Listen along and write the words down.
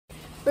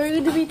we're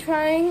going to be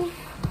trying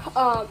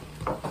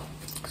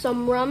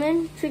some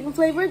ramen chicken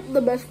flavor,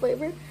 the best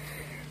flavor.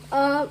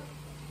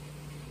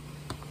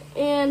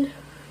 And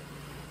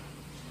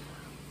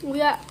we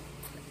got,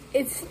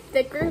 it's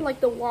thicker,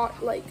 like the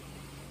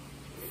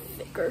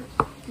thicker,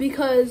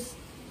 because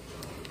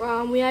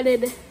we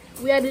added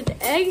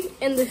egg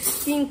and the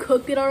steam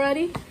cooked it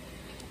already,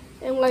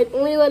 and like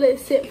only let it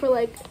sit for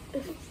like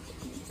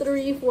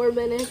 3-4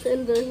 minutes,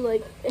 and there's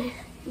like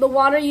the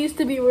water used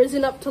to be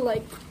risen up to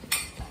like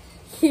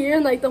here,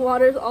 and like the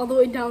water's all the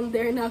way down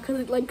there now because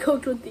it like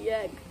cooked with the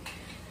egg.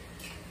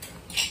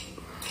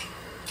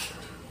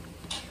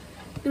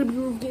 Gonna be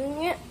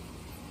reviewing it.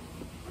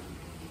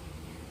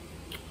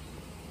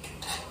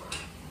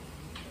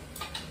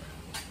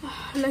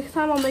 Next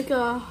time I'll make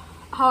how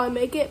I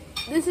make it.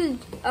 This is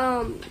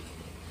how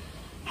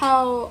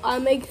I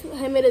made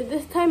it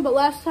this time, but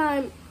last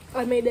time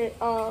I made it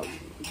a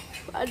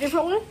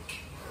different one.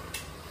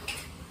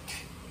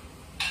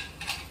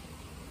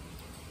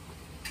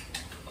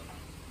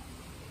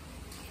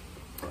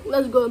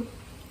 That's good.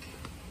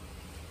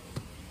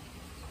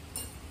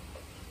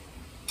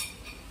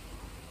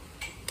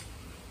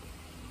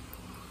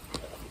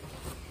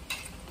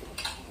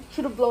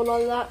 Should have blown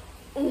on that.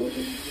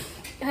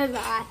 That's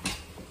bad.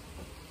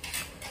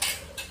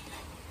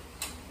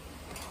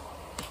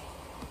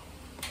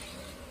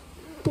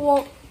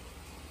 Well,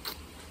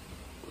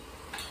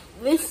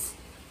 this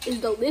is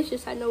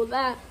delicious, I know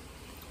that.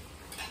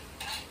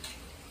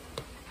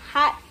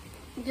 Hot,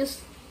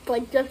 just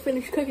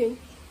finished cooking.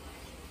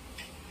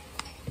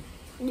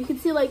 You can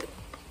see like,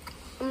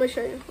 I'm gonna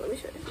show you, let me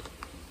show you.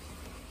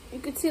 You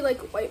can see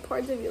like white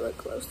parts if you look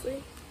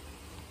closely.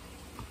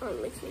 Oh,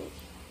 it makes me.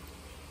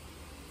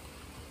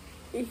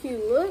 If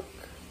you look,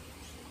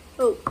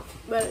 oh,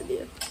 bad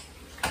idea.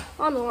 I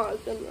don't know how I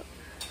was doing that.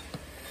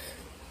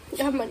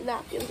 I have my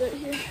napkins right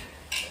here.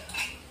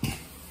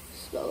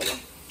 Smell them.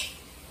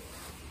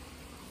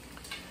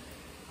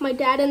 My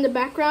dad in the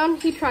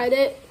background, he tried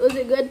it. Was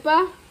it good,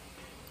 Pa?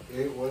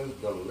 It was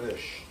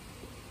delish.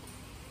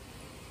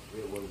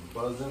 It was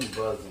buzzing.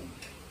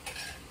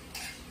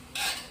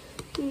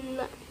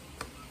 No.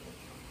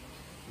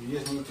 You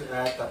just need to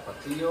add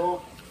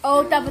tapatio.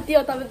 Oh,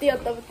 tapatio.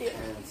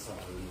 And some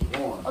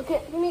limon.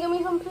 Okay, can you give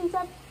me some, please,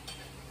 Dad?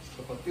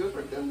 Tapatio's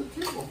right there on the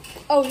table.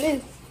 Oh,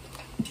 Liz.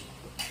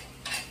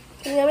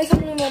 Can you give me some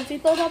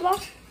limoncito, Papa?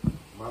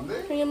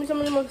 Mande? Can you give me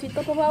some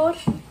limoncito, por favor?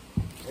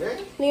 Eh?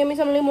 Can you give me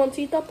some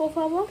limoncito, por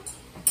favor?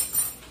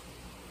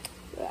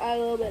 Add a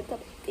little bit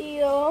of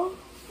tapatio.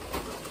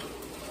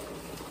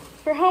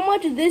 For how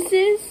much this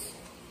is,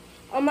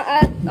 I'm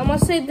gonna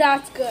say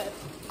that's good.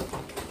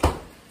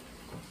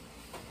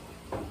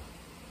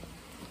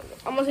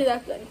 I'm gonna say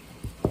that's good.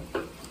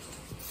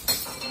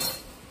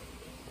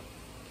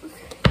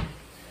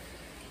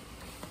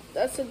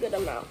 That's a good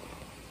amount.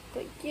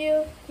 Thank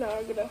you. Now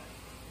we're gonna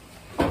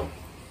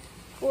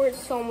pour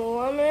some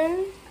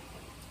lemon.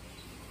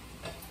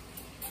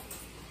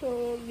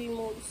 Some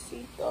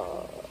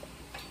limoncito.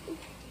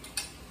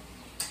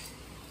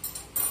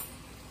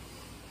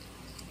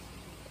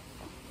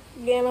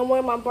 Again, I'm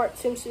wearing my Bart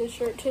Simpson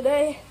shirt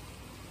today.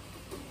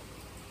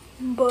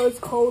 Buzz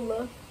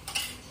Cola.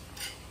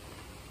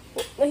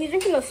 No, he's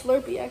drinking a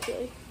Slurpee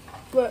actually.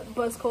 But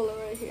Buzz Cola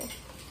right here.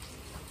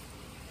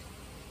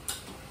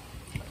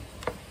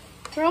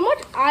 For how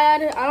much I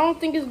added, I don't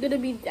think it's gonna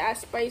be that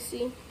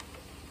spicy.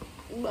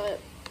 But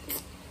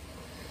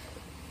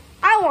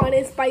I want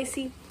it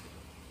spicy.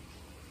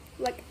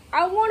 Like,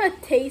 I wanna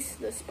taste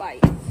the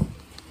spice.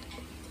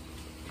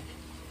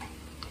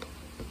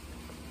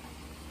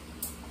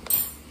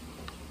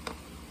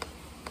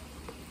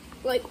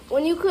 Like,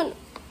 when you can,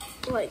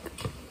 like,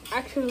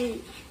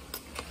 actually,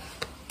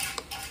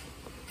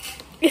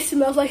 it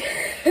smells like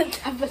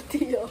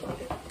tapatio.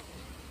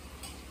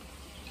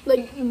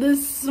 Like, the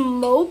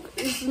smoke,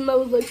 it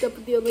smells like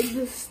tapatio. Like,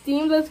 the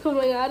steam that's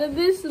coming out of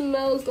this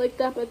smells like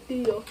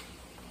tapatio.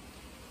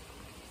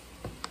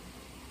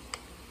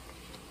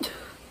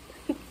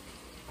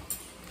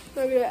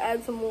 I'm gonna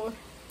add some more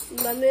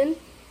lemon.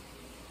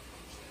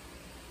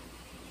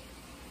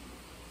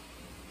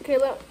 Okay,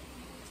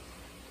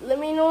 let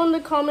me know in the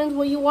comments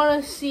what you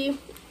want to see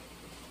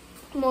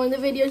more in the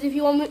videos. If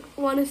you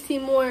want to see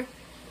more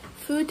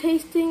food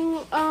tasting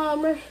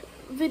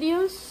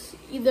videos,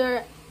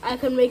 either I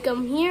can make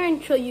them here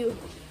and show you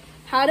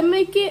how to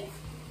make it,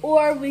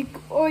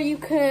 or you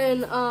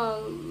can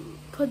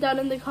put down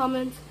in the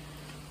comments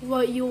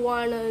what you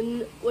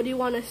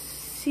wanna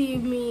see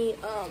me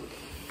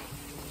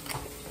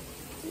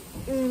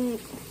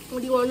what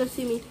do you want to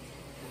see me?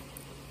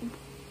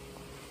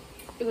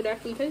 You could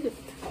actually taste it.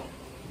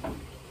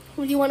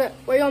 Where do you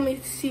want me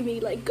to see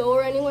me, like, go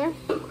or anywhere?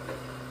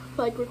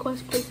 Like,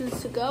 request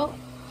places to go.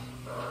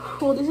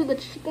 Well, this is the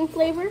chicken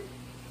flavor.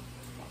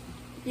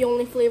 The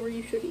only flavor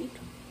you should eat.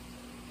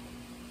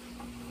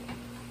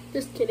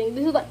 Just kidding.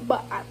 This is like,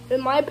 but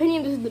in my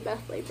opinion, this is the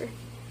best flavor.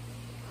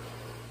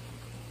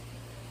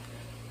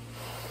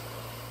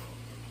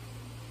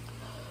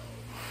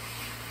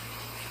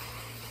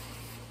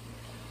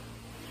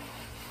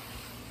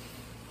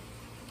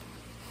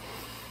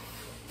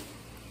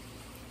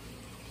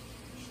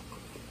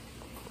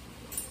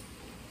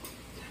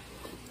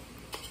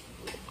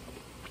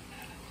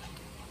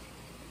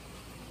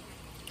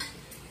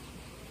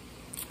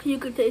 You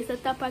could taste the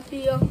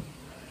tapatio.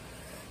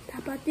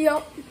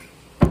 Tapatio.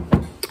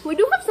 We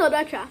do have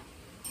sriracha,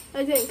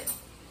 I think.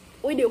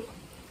 We do.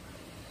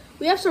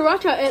 We have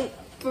sriracha, and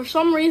for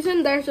some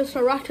reason there's a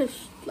sriracha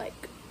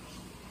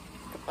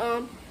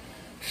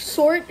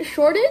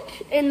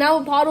shortage, and now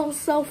bottles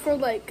sell for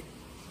like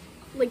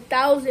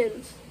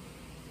thousands.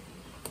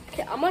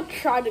 Okay, I'm gonna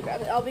try to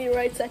grab it. I'll be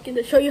right second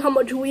to show you how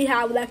much we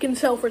have that can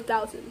sell for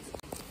thousands.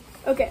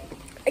 Okay,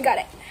 I got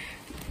it.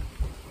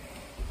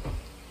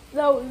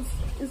 That was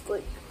just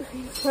like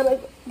trying to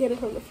get it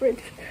from the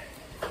fridge.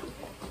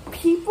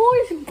 People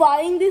are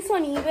buying this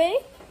on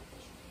eBay,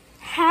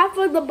 half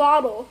of the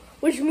bottle,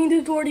 which means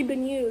it's already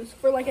been used,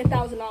 for like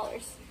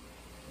 $1,000.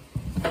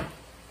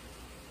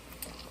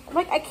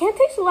 Like, I can't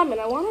taste the lemon.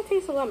 I want to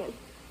taste the lemon.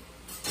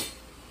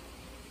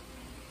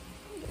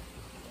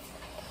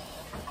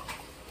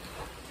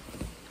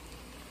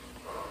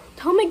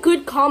 Tell me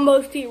good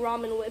combos to eat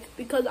ramen with,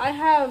 because I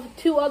have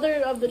 2 other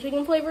of the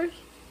chicken flavors,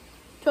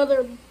 2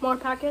 other more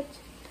packets.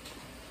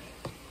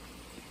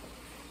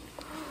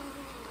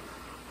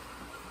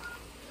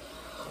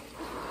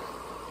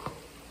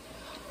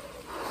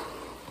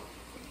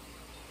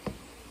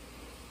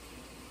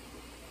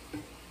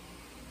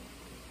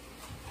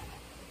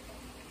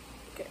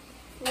 Okay,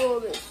 roll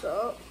this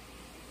up.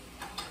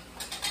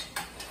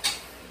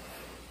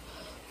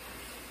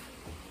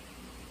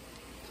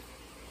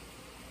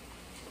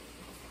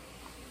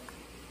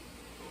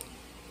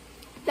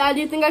 Dad,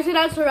 do you think I should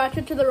add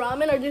sriracha to the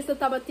ramen or just the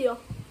tapatio?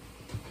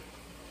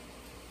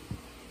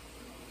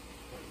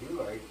 You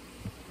like?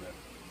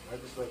 Yeah. I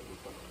just like the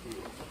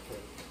tapatio.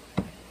 Okay.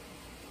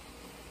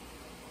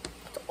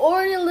 It's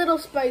already a little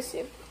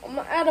spicy. I'm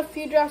gonna add a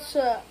few drops.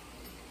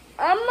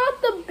 I'm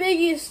not the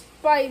biggest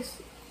spice.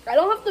 I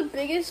don't have the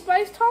biggest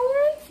spice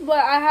tolerance, but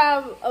I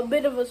have a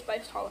bit of a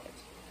spice tolerance.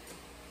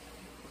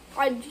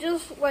 I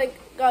just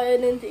got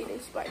into eating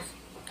spice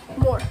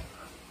more.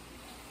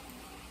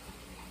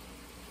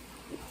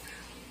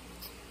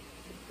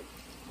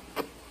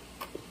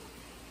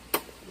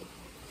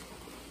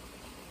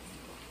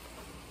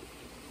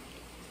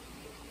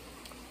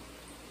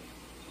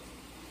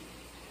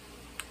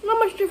 Not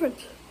much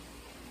difference.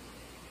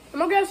 I'm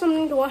gonna grab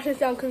something to wash this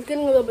down because it's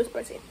getting a little bit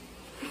spicy.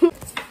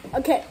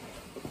 Okay.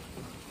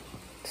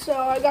 So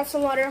I got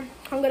some water.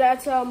 I'm gonna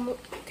add some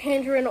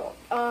tangerine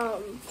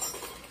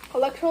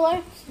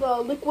electrolytes,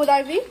 the liquid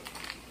IV.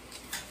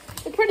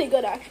 It's pretty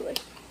good actually.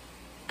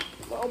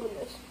 I'll open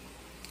this.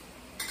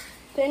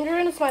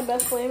 Tangerine is my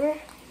best flavor.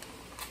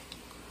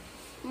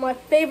 My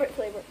favorite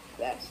flavor.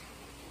 Best.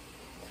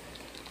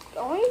 I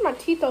don't use my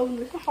teeth open.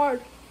 This is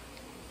hard.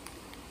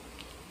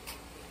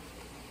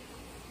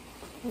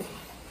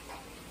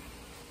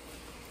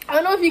 I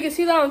don't know if you can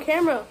see that on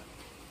camera,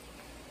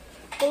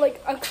 but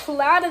like a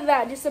cloud of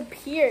that just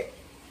appeared.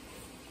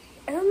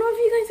 I don't know if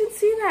you guys can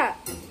see that,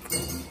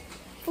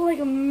 but like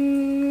a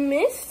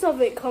mist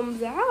of it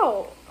comes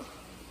out.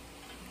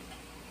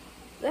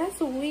 That's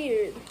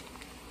weird.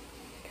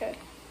 Okay,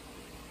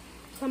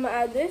 so I'm gonna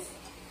add this.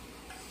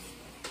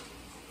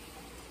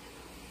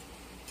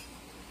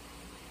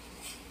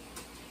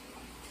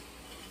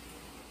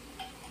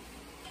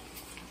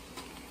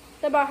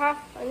 About half.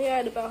 I need to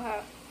add about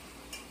half.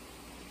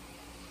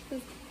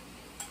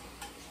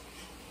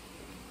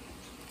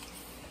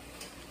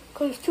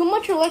 Because too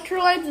much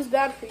electrolytes is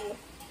bad for you.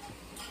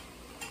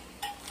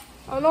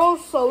 I know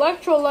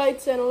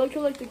electrolytes and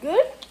electrolytes are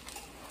good,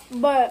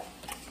 but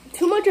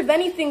too much of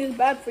anything is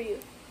bad for you.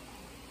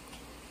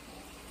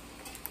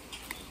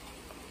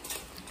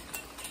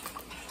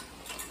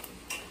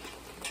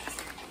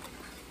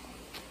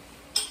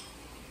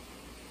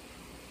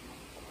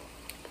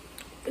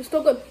 It's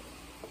still good.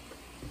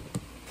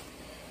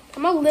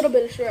 I'm a little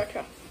bit of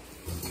sriracha.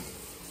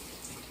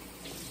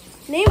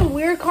 Name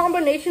weird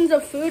combinations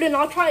of food and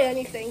I'll try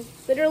anything.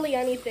 Literally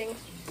anything.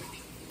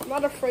 I'm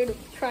not afraid of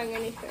trying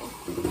anything.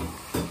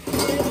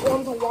 I just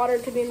want the water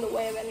to be in the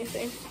way of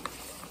anything.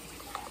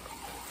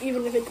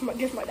 Even if it's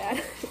just my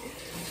dad.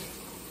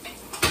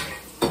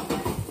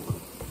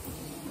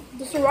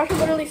 The sriracha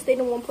literally stayed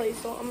in one place,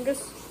 so I'm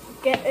just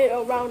getting it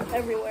around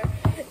everywhere.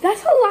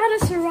 That's a lot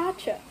of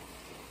sriracha.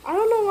 I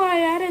don't know why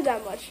I added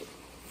that much.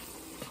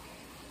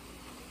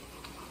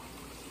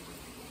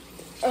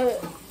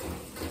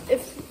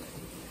 If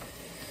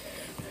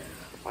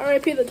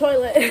R.I.P. the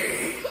toilet.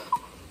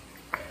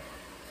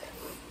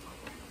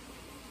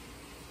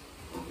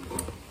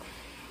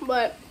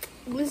 But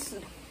this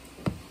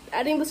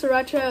adding the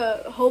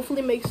sriracha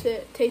hopefully makes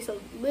it taste a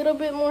little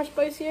bit more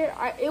spicier.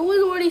 It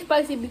was already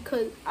spicy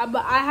because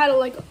I had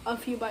like a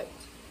few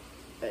bites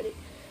already.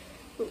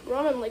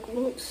 Ramen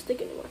won't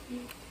stick anymore.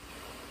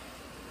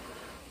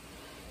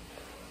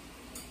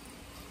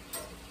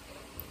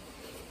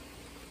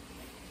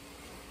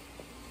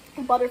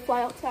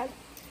 Butterfly outside.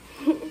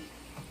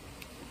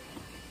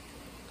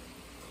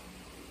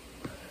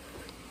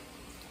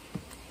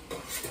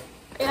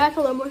 It has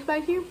a little more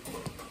spicy.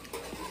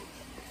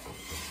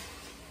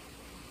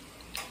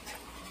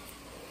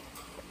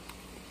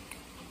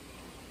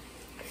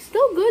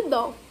 Still good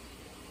though.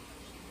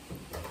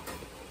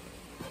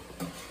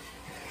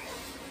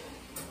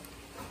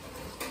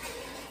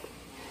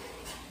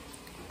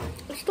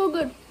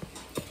 good.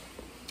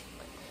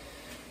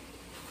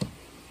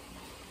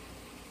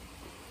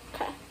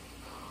 Okay.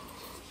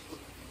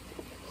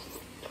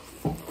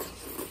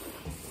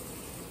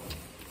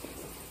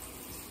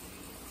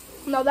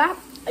 Now that,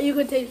 you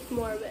could taste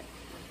more of it.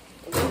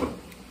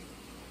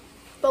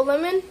 The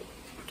lemon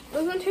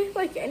doesn't taste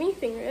like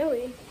anything,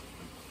 really.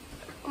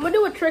 I'm gonna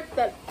do a trick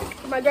that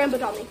my grandpa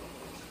taught me.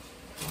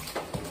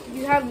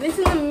 You have this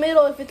in the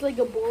middle if it's like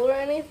a bowl or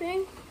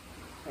anything,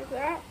 like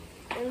that.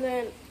 And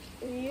then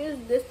you use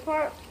this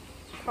part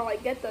to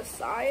like get the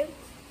sides.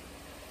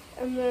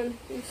 And then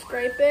you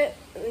scrape it,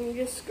 and then you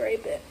just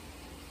scrape it.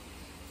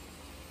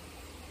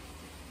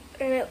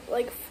 And it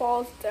like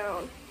falls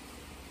down.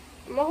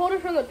 I'm gonna hold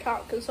it from the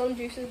top because some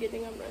juice is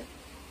getting on there.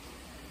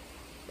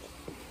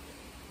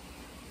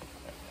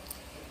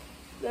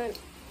 Then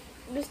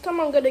this time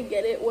I'm gonna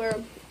get it where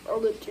all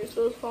the juice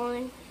was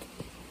falling.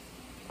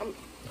 I'm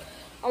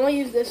gonna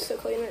use this to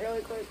clean it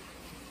really quick.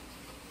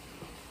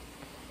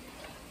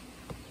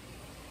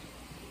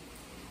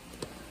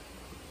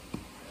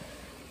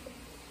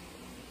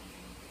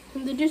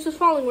 And the juice is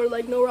falling where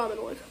like no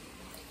ramen was.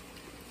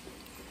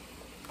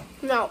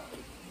 Now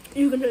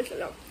you can taste it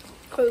now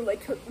because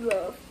like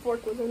the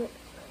fork was in it.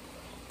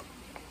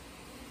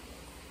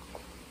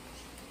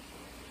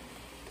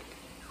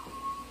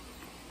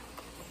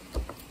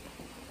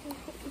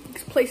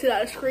 Just place it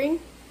on a screen.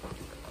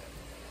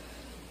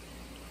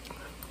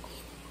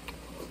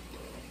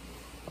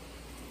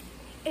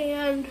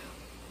 And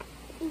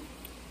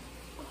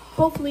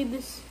hopefully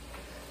this.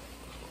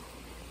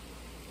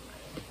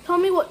 Tell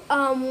me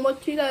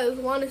what you guys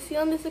want to see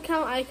on this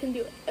account. I can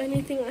do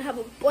anything. I have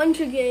a bunch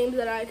of games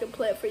that I can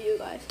play for you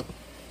guys.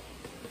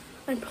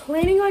 I'm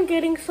planning on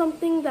getting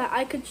something that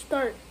I could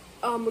start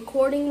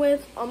recording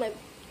with on my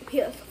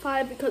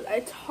PS5 because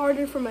it's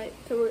harder for my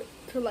to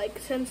like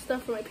send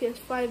stuff for my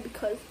PS5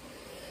 because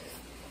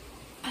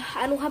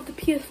I don't have the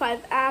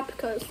PS5 app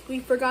because we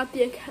forgot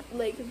the account,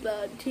 like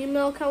the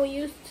Gmail account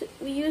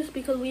we used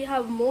because we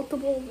have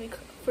multiple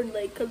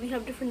because we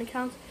have different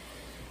accounts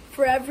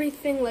for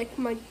everything. Like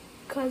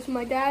because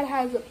my dad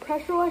has a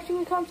pressure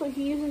washing account, so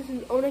he uses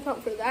his own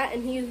account for that,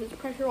 and he uses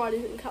pressure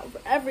washing account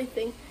for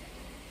everything.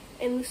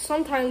 And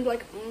sometimes,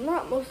 like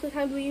not most of the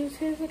time, we use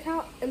his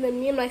account, and then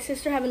me and my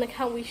sister have an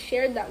account we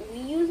shared that we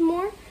use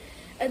more,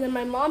 and then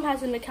my mom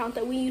has an account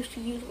that we used to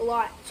use a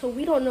lot, so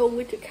we don't know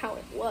which account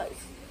it was.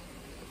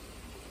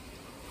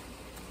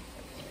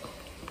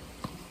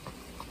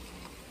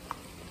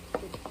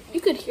 You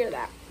could hear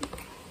that.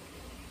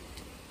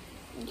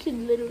 You could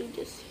literally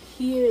just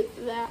hear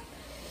that.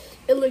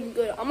 It looks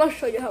good. I'm gonna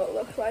show you how it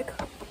looks like.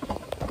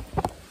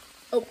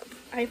 Oh,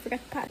 I forgot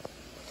to pass.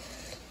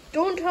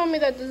 Don't tell me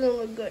that doesn't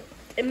look good.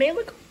 It may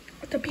look,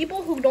 to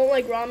people who don't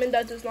like ramen,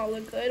 that does not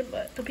look good,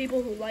 but to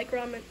people who like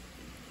ramen,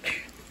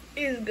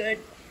 is good.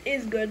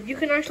 Is good. You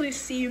can actually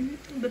see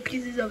the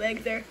pieces of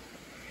egg there.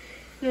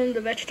 And then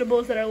the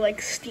vegetables that are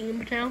like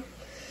steamed now.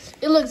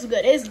 It looks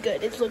good. It's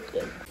good. It looks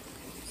good.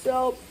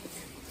 So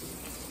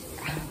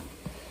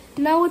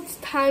now it's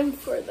time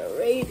for the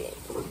rating.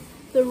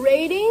 The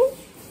rating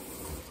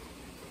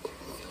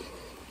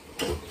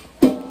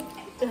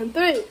in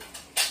 3,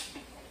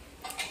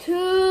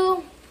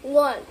 2,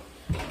 1.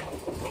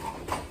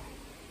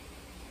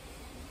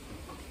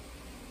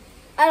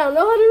 I don't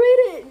know how to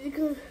rate it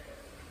because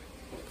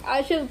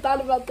I should have thought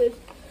about this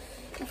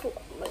before.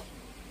 Like,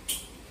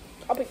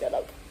 I'll pick that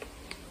up.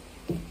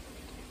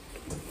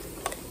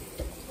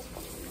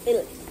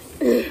 Anyways.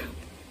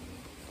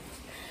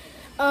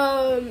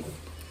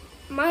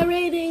 My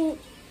rating,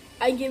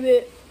 I give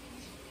it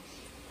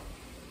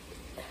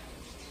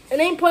an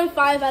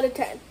 8.5 out of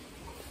 10.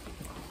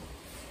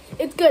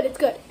 It's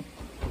good.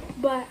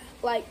 But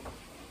like,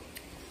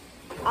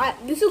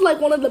 this is like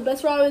one of the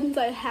best ramens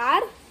I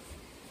had.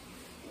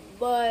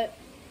 But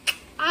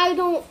I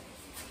don't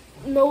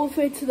know if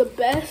it's the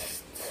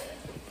best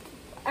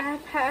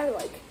I've had.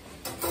 Like,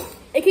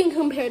 it can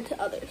compare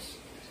to others.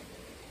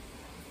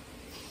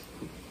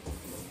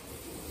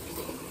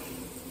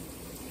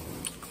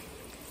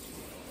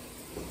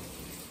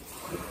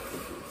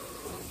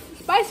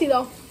 Spicy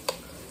though.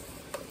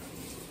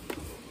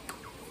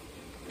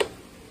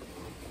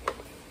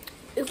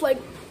 It's like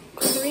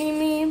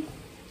creamy.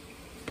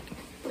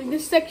 Like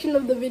this section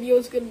of the video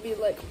is gonna be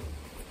like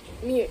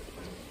me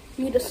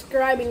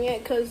describing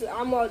it because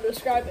I'm gonna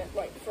describe it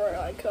like for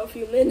like a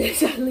few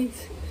minutes at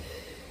least,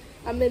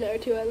 a minute or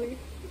two at least.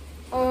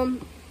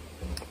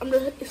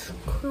 It's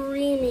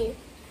creamy,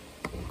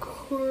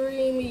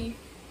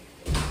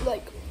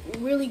 like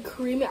really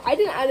creamy. I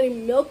didn't add any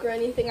milk or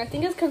anything. I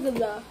think it's because of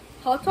the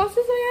hot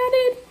sauces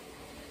I added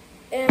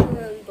and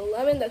then the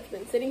lemon that's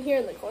been sitting here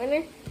in the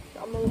corner.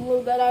 I'm gonna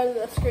move that out of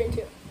the screen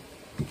too.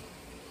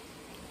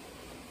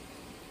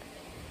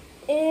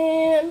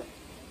 And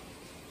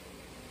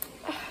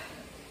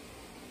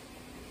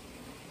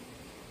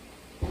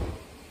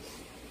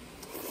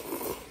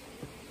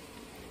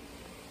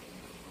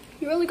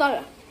you really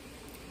gotta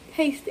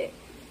taste it.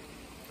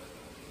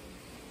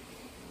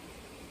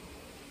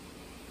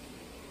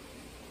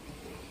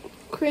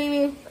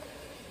 Creamy,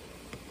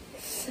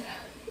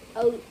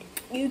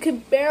 you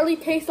could barely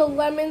taste the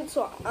lemon,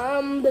 so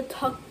I'm the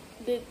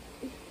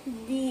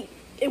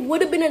it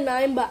would have been a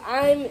 9, but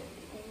I'm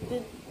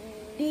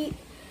the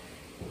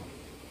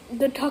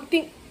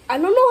tucking. I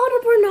don't know how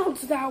to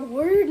pronounce that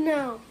word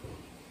now.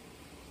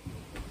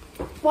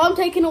 Well, I'm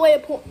taking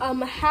away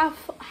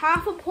half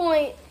a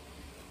point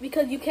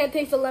because you can't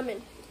taste the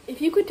lemon.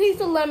 If you could taste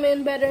the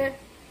lemon better,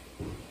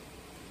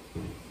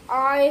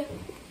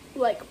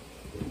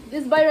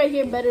 this bite right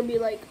here better be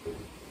like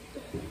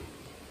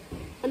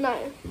a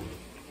 9.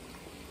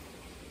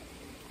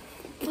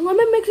 The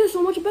lemon makes it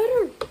so much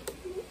better.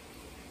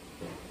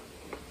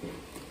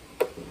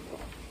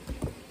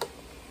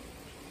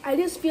 I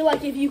just feel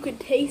like if you could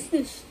taste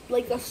this,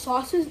 like the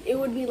sauces, it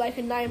would be like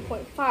a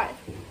 9.5.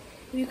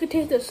 If you could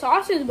taste the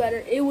sauces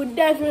better, it would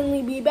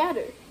definitely be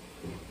better.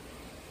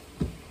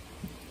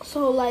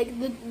 So like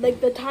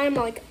the time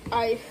I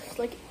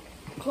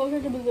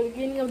closer to the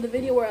beginning of the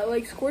video where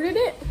I squirted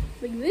it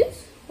like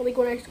this, or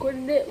when I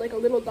squirted it like a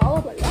little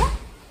dollop like that,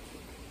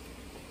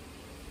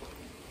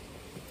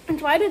 and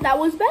tried it, that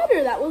was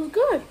better. That was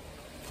good.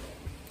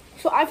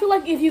 So I feel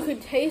like if you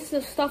could taste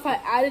the stuff I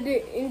added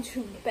it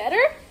into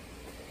better,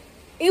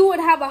 it would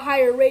have a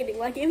higher rating.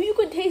 Like if you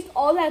could taste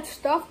all that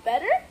stuff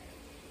better,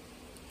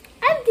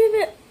 I'd give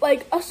it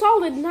like a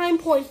solid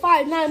 9.5,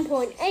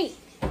 9.8.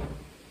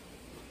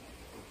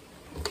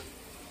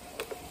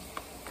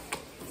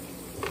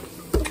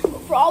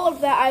 For all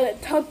of that, I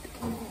tucked.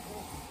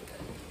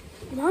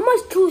 Why am I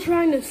still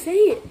trying to say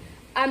it?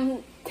 I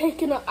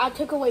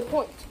took away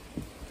points.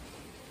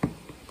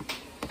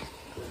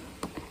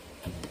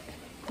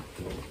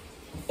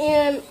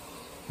 And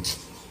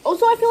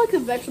also, I feel like the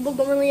vegetables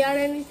don't really add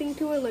anything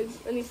to it, like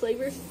any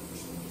flavor.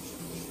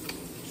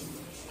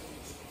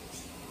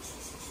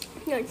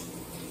 Like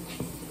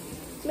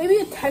maybe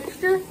a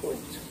texture, which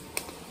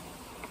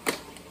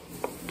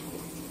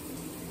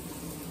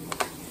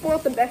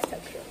not the best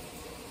texture.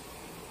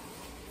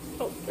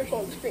 Oh, there's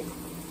on the screen.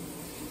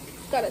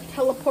 Gotta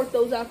teleport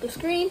those out the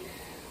screen.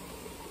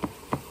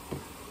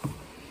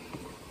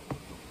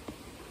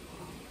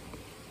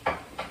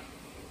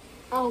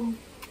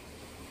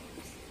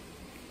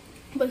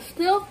 But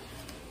still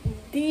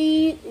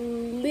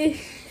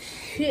delicious.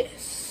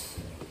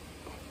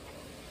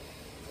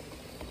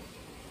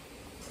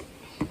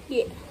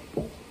 Yeah.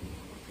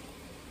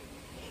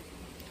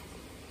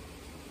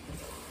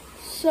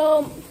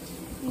 So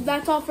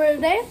that's all for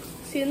today.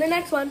 See you in the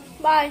next one.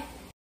 Bye.